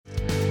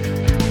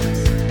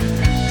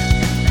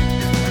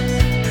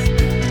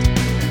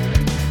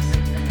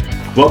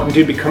Welcome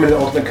to Becoming the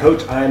Ultimate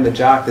Coach. I am the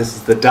Jock, this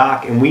is the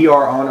Doc, and we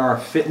are on our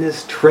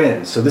fitness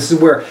trends. So this is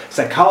where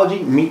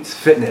psychology meets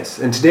fitness.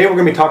 And today we're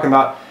going to be talking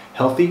about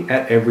healthy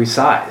at every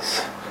size.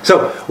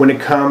 So when it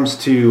comes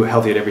to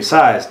healthy at every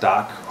size,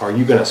 Doc, are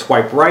you going to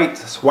swipe right,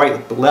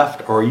 swipe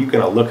left, or are you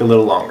going to look a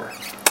little longer?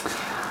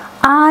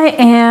 I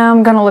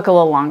am going to look a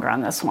little longer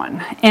on this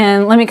one.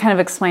 And let me kind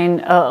of explain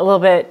a little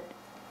bit.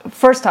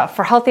 First off,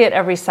 for healthy at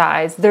every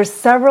size, there's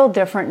several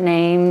different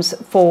names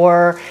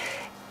for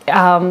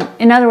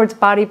in other words,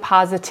 body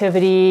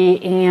positivity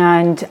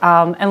and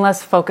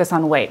less focus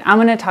on weight. I'm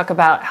going to talk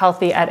about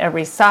healthy at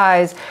every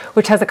size,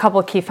 which has a couple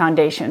of key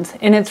foundations.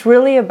 And it's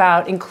really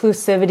about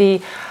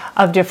inclusivity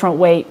of different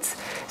weights.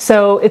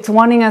 So it's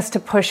wanting us to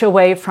push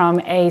away from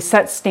a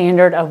set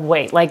standard of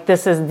weight, like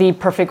this is the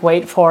perfect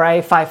weight for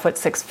a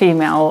 5'6"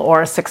 female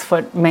or a 6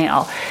 foot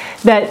male.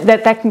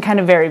 That can kind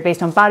of vary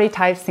based on body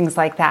types, things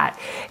like that.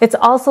 It's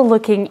also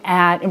looking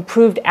at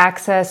improved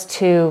access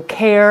to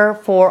care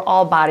for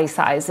all body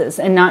sizes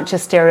and not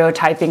just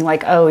stereotyping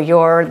like, oh,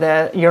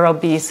 you're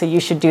obese, so you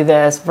should do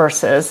this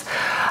versus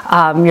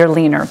you're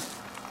leaner.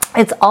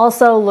 It's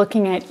also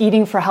looking at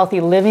eating for healthy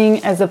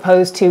living as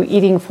opposed to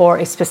eating for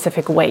a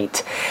specific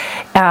weight.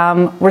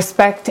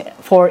 Respect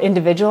for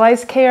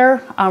individualized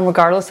care,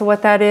 regardless of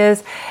what that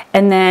is,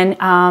 and then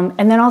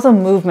also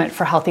movement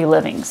for healthy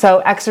living. So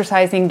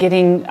exercising,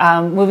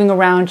 moving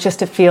around just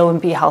to feel and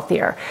be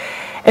healthier.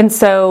 And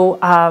so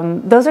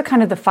those are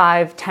kind of the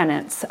 5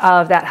 tenets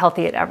of that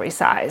healthy at every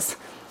size.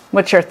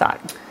 What's your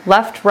thought?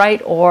 Left,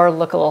 right, or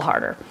look a little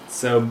harder?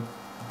 So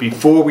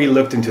before we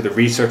looked into the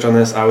research on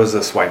this, I was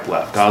a swipe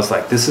left. I was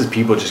like, this is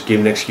people just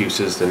giving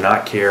excuses to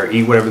not care,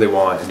 eat whatever they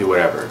want, and do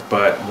whatever.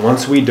 But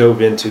once we dove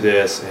into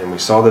this and we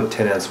saw the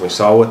tenets, and we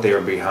saw what they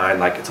were behind,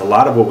 like it's a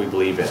lot of what we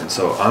believe in.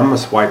 So I'm a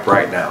swipe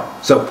right now.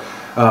 So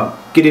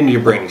get into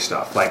your brainy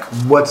stuff. Like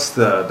what's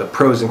the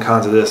pros and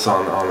cons of this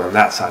on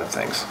that side of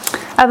things?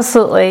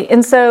 Absolutely.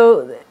 And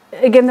so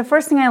again, the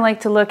first thing I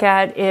like to look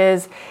at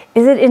is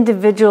it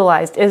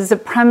individualized? Is the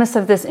premise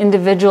of this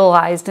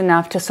individualized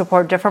enough to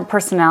support different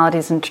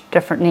personalities and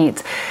different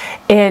needs?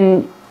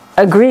 And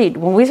agreed,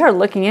 when we started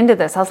looking into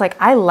this, I was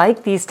like, I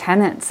like these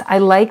tenets. I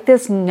like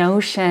this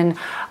notion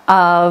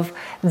of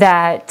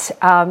that,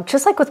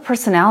 just like with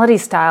personality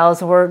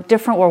styles, we're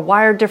different, we're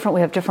wired different,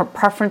 we have different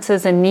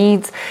preferences and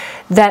needs,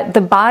 that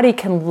the body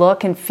can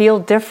look and feel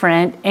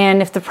different.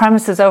 And if the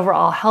premise is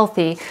overall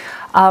healthy,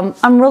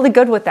 I'm really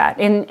good with that.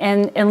 And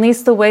at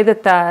least the way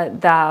that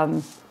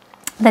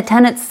the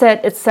tenets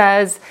sit, it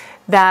says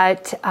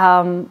that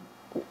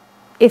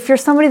if you're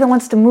somebody that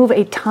wants to move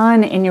a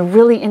ton and you're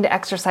really into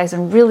exercise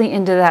and really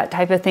into that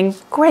type of thing,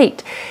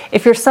 great.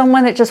 If you're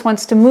someone that just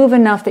wants to move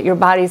enough that your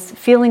body's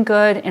feeling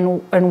good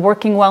and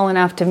working well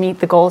enough to meet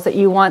the goals that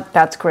you want,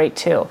 that's great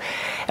too.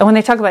 And when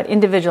they talk about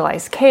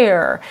individualized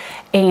care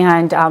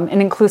and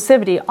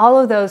inclusivity, all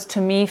of those to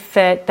me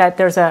fit that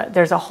there's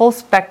a whole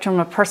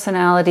spectrum of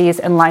personalities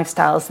and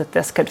lifestyles that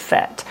this could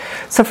fit.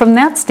 So from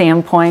that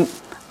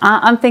standpoint,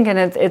 I'm thinking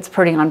it's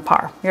pretty on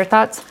par. Your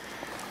thoughts?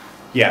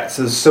 Yeah,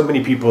 so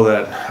many people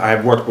that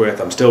I've worked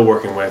with, I'm still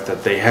working with,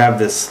 that they have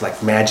this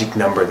like magic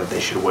number that they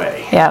should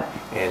weigh. Yeah.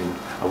 And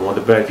I want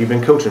to bet if you've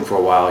been coaching for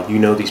a while, you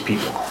know these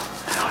people.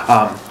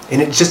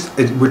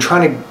 And we're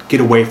trying to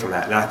get away from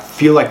that. And I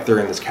feel like they're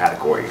in this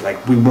category.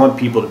 Like we want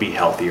people to be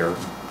healthier.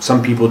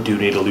 Some people do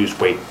need to lose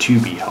weight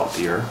to be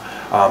healthier.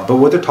 But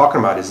what they're talking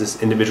about is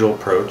this individual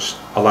approach,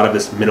 a lot of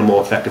this minimal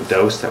effective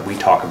dose that we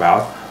talk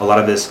about, a lot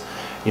of this,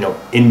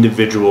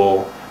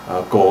 individual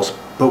goals.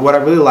 But what I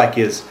really like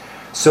is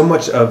so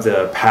much of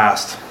the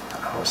past,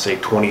 I don't know, say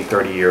 20,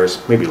 30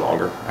 years, maybe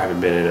longer, I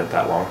haven't been in it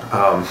that long,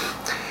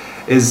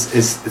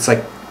 it's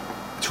like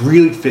it's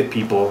really fit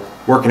people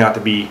working out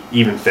to be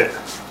even fit.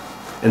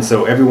 And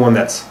so everyone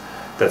that's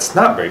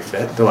not very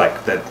fit, they're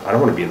like, I don't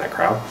want to be in that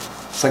crowd.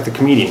 It's like the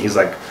comedian, he's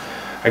like,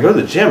 I go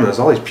to the gym and there's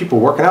all these people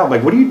working out. I'm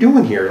like, what are you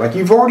doing here? Like,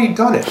 you've already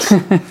done it.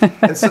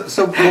 And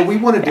so what we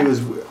want to do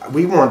is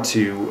we want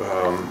to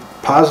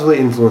positively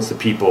influence the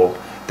people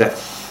that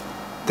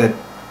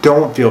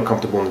don't feel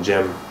comfortable in the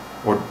gym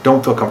or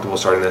don't feel comfortable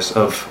starting this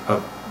of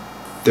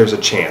there's a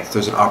chance,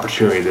 there's an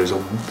opportunity, there's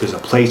a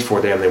place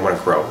for them, they want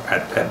to grow.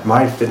 At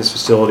my fitness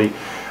facility,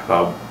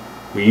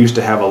 we used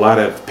to have a lot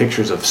of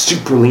pictures of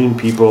super lean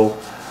people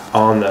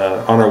on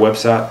our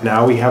website.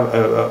 Now we have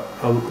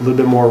a little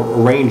bit more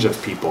range of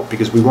people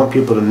because we want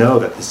people to know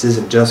that this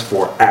isn't just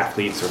for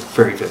athletes or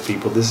very fit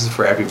people, this is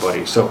for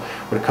everybody. So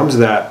when it comes to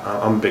that,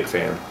 I'm a big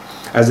fan.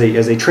 As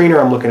a trainer,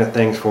 I'm looking at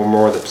things from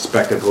more of the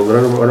perspective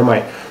of what are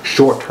my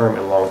short-term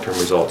and long-term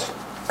results.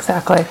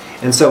 Exactly.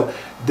 And so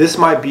this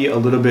might be a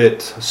little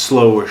bit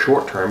slow or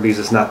short-term because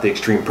it's not the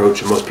extreme approach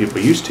that most people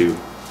are used to,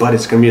 but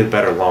it's going to be a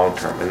better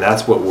long-term, and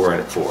that's what we're in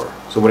it for.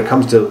 So when it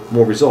comes to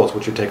more results,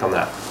 what's your take on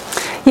that?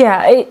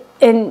 Yeah,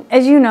 and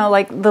as you know,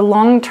 like the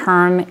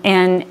long-term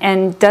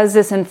and does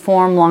this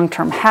inform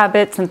long-term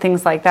habits and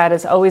things like that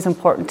is always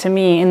important to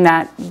me, and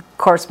that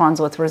corresponds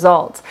with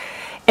results.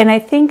 And I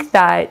think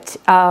that,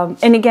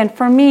 and again,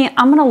 for me,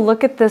 I'm going to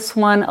look at this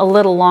one a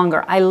little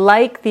longer. I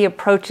like the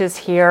approaches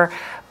here,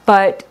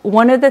 But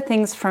one of the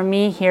things for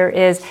me here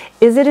is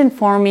it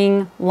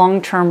informing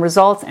long-term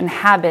results and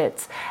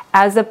habits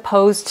as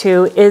opposed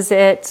to is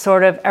it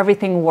sort of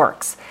everything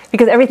works?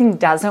 Because everything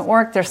doesn't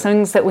work. There's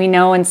things that we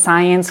know in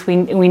science, we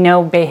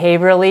know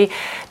behaviorally,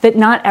 that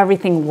not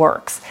everything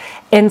works.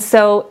 And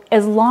so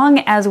as long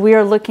as we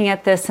are looking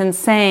at this and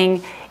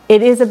saying,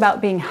 it is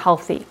about being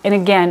healthy. And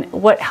again,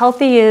 what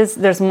healthy is,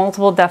 there's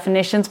multiple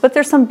definitions, but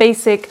there's some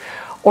basic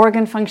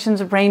organ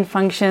functions, brain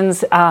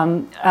functions,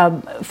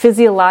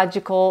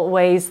 physiological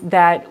ways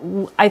that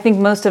I think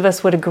most of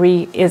us would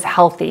agree is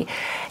healthy.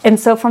 And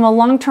so from a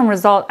long-term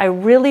result, I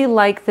really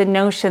like the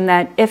notion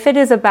that if it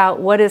is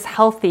about what is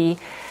healthy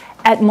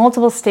at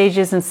multiple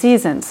stages and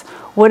seasons,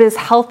 what is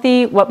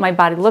healthy, what my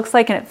body looks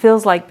like and it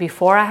feels like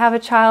before I have a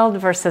child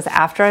versus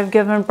after I've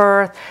given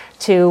birth,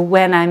 to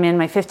when I'm in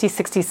my 50s,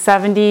 60s,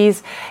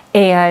 70s,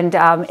 and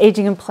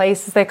aging in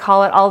place, as they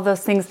call it, all of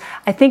those things,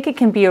 I think it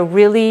can be a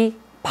really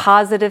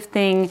positive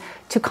thing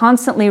to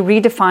constantly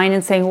redefine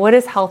and saying what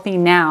is healthy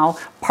now,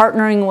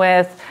 partnering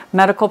with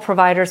medical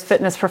providers,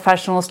 fitness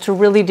professionals to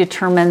really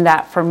determine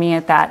that for me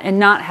at that and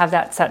not have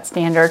that set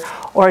standard,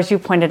 or as you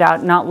pointed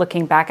out, not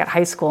looking back at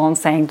high school and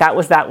saying that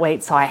was that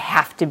weight so I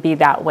have to be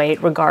that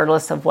weight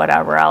regardless of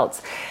whatever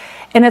else.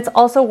 And it's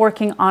also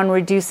working on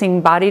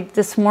reducing body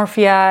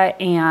dysmorphia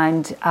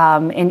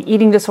and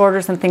eating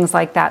disorders and things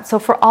like that. So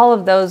for all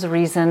of those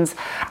reasons,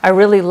 I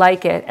really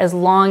like it as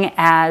long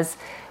as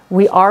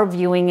we are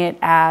viewing it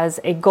as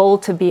a goal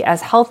to be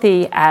as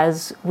healthy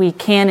as we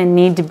can and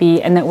need to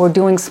be, and that we're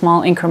doing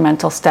small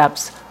incremental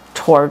steps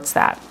towards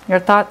that. Your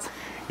thoughts?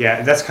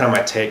 Yeah, that's kind of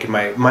my take. And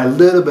my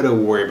little bit of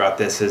worry about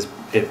this is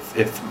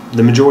if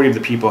the majority of the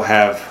people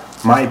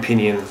have my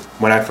opinion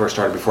when I first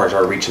started, before I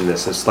started reaching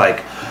this, it's like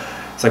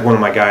one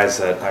of my guys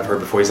that I've heard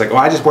before, he's like, oh,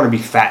 I just want to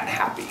be fat and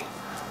happy.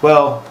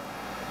 Well,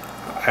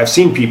 I've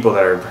seen people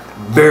that are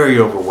very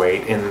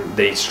overweight and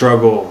they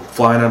struggle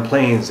flying on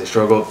planes, they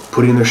struggle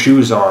putting their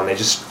shoes on,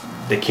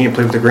 they can't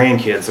play with their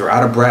grandkids, they're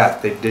out of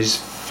breath, they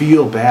just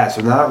feel bad,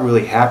 so they're not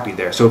really happy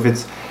there. So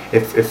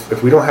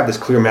if we don't have this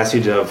clear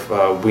message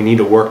of we need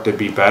to work to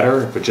be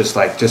better, but just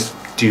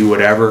do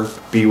whatever,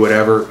 be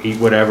whatever, eat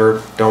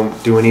whatever,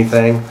 don't do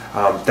anything,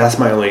 that's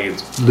my only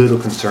little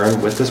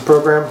concern with this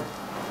program.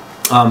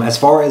 As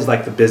far as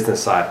like the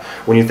business side,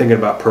 when you're thinking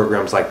about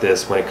programs like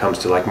this, when it comes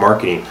to like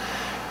marketing,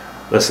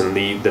 listen,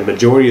 the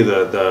majority of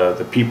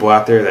the people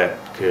out there that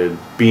could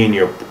be in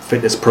your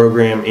fitness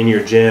program, in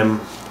your gym,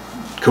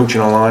 coaching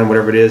online,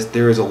 whatever it is,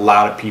 there is a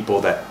lot of people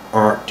that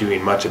aren't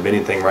doing much of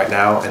anything right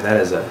now, and that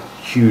is a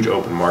huge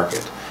open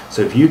market.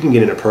 So if you can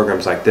get into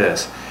programs like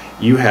this,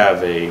 you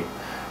have a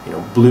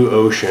blue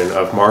ocean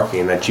of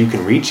marketing that you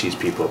can reach these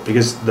people.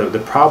 Because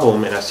the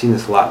problem, and I've seen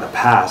this a lot in the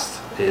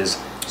past,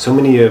 is so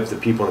many of the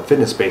people in the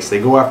fitness space, they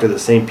go after the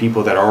same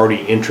people that are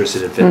already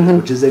interested in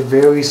fitness, which is a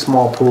very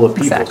small pool of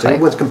people. Exactly. So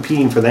everyone's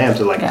competing for them.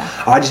 So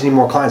oh, I just need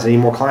more clients, I need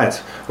more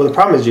clients. Well, the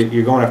problem is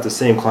you're going after the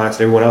same clients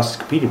that everyone else is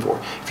competing for.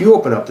 If you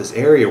open up this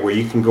area where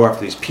you can go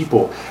after these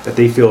people that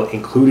they feel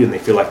included and they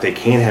feel like they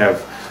can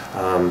have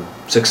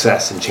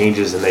success and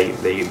changes and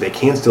they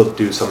can still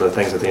do some of the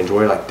things that they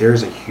enjoy, like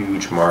there's a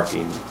huge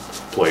marketing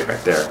ploy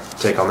right there.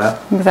 Take on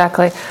that?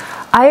 Exactly.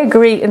 I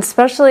agree,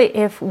 especially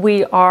if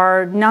we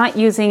are not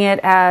using it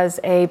as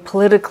a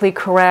politically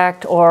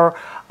correct or,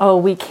 oh,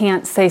 we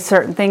can't say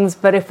certain things,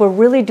 but if we're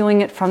really doing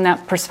it from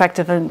that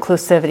perspective of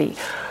inclusivity.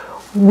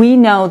 We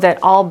know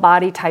that all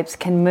body types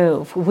can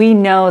move. We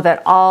know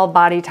that all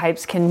body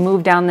types can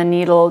move down the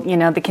needle,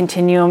 the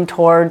continuum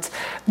towards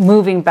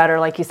moving better,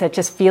 like you said,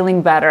 just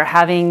feeling better,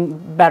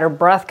 having better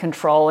breath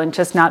control, and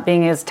just not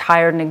being as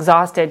tired and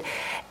exhausted.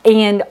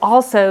 And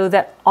also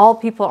that all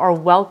people are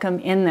welcome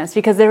in this,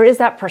 because there is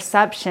that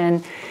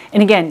perception.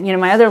 And again,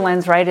 my other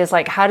lens, right, is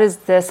like, how does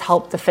this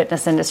help the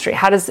fitness industry?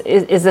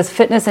 Is this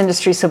fitness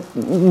industry so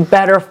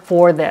better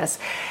for this?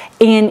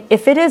 And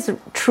if it is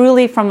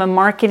truly from a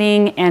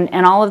marketing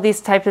and all of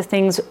these types of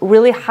things,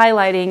 really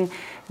highlighting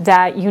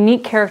that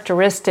unique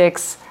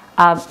characteristics,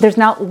 there's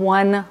not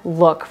one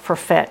look for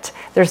fit.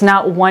 There's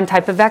not one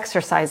type of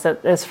exercise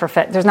that is for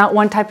fit. There's not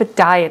one type of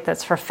diet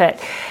that's for fit.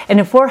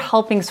 And if we're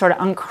helping sort of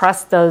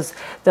uncrust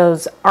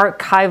those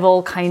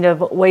archival kind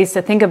of ways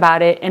to think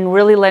about it and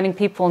really letting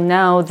people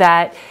know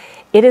that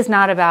it is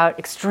not about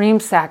extreme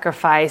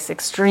sacrifice,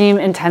 extreme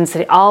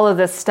intensity, all of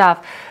this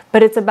stuff,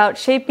 but it's about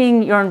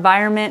shaping your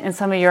environment and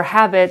some of your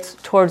habits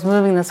towards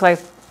moving this way.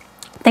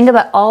 Think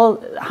about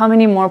how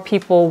many more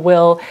people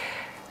will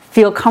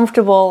feel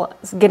comfortable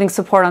getting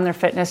support on their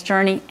fitness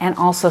journey and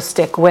also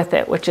stick with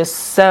it, which is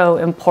so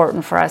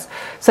important for us.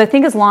 So I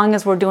think as long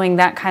as we're doing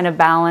that kind of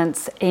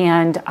balance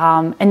and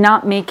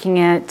not making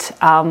it,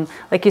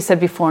 like you said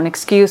before, an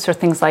excuse or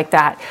things like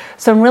that.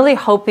 So I'm really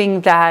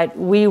hoping that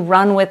we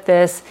run with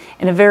this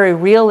in a very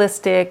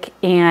realistic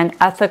and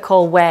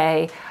ethical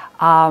way,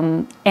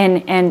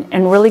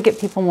 and really get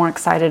people more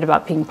excited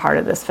about being part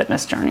of this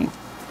fitness journey.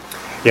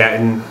 Yeah,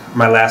 and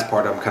my last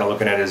part I'm kind of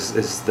looking at is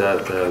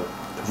the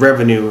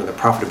revenue and the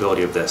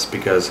profitability of this,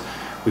 because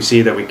we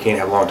see that we can't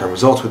have long-term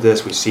results with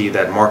this. We see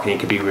that marketing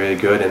could be really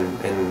good,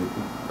 and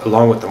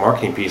along with the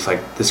marketing piece,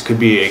 like this could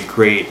be a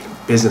great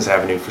business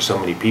avenue for so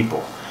many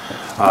people.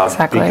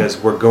 Exactly. Because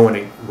we're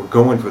going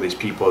for these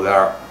people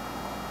that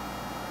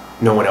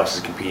no one else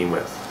is competing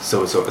with.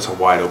 So it's a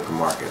wide open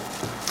market.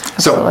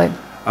 Absolutely.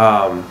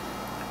 So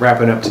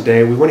wrapping up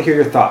today, we want to hear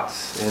your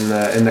thoughts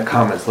in the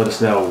comments. Let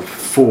us know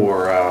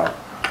for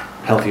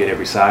healthy at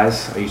every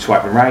size. Are you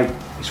swiping right?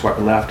 Are you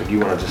swiping left? If you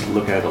want to just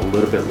look at it a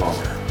little bit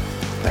longer.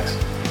 Thanks.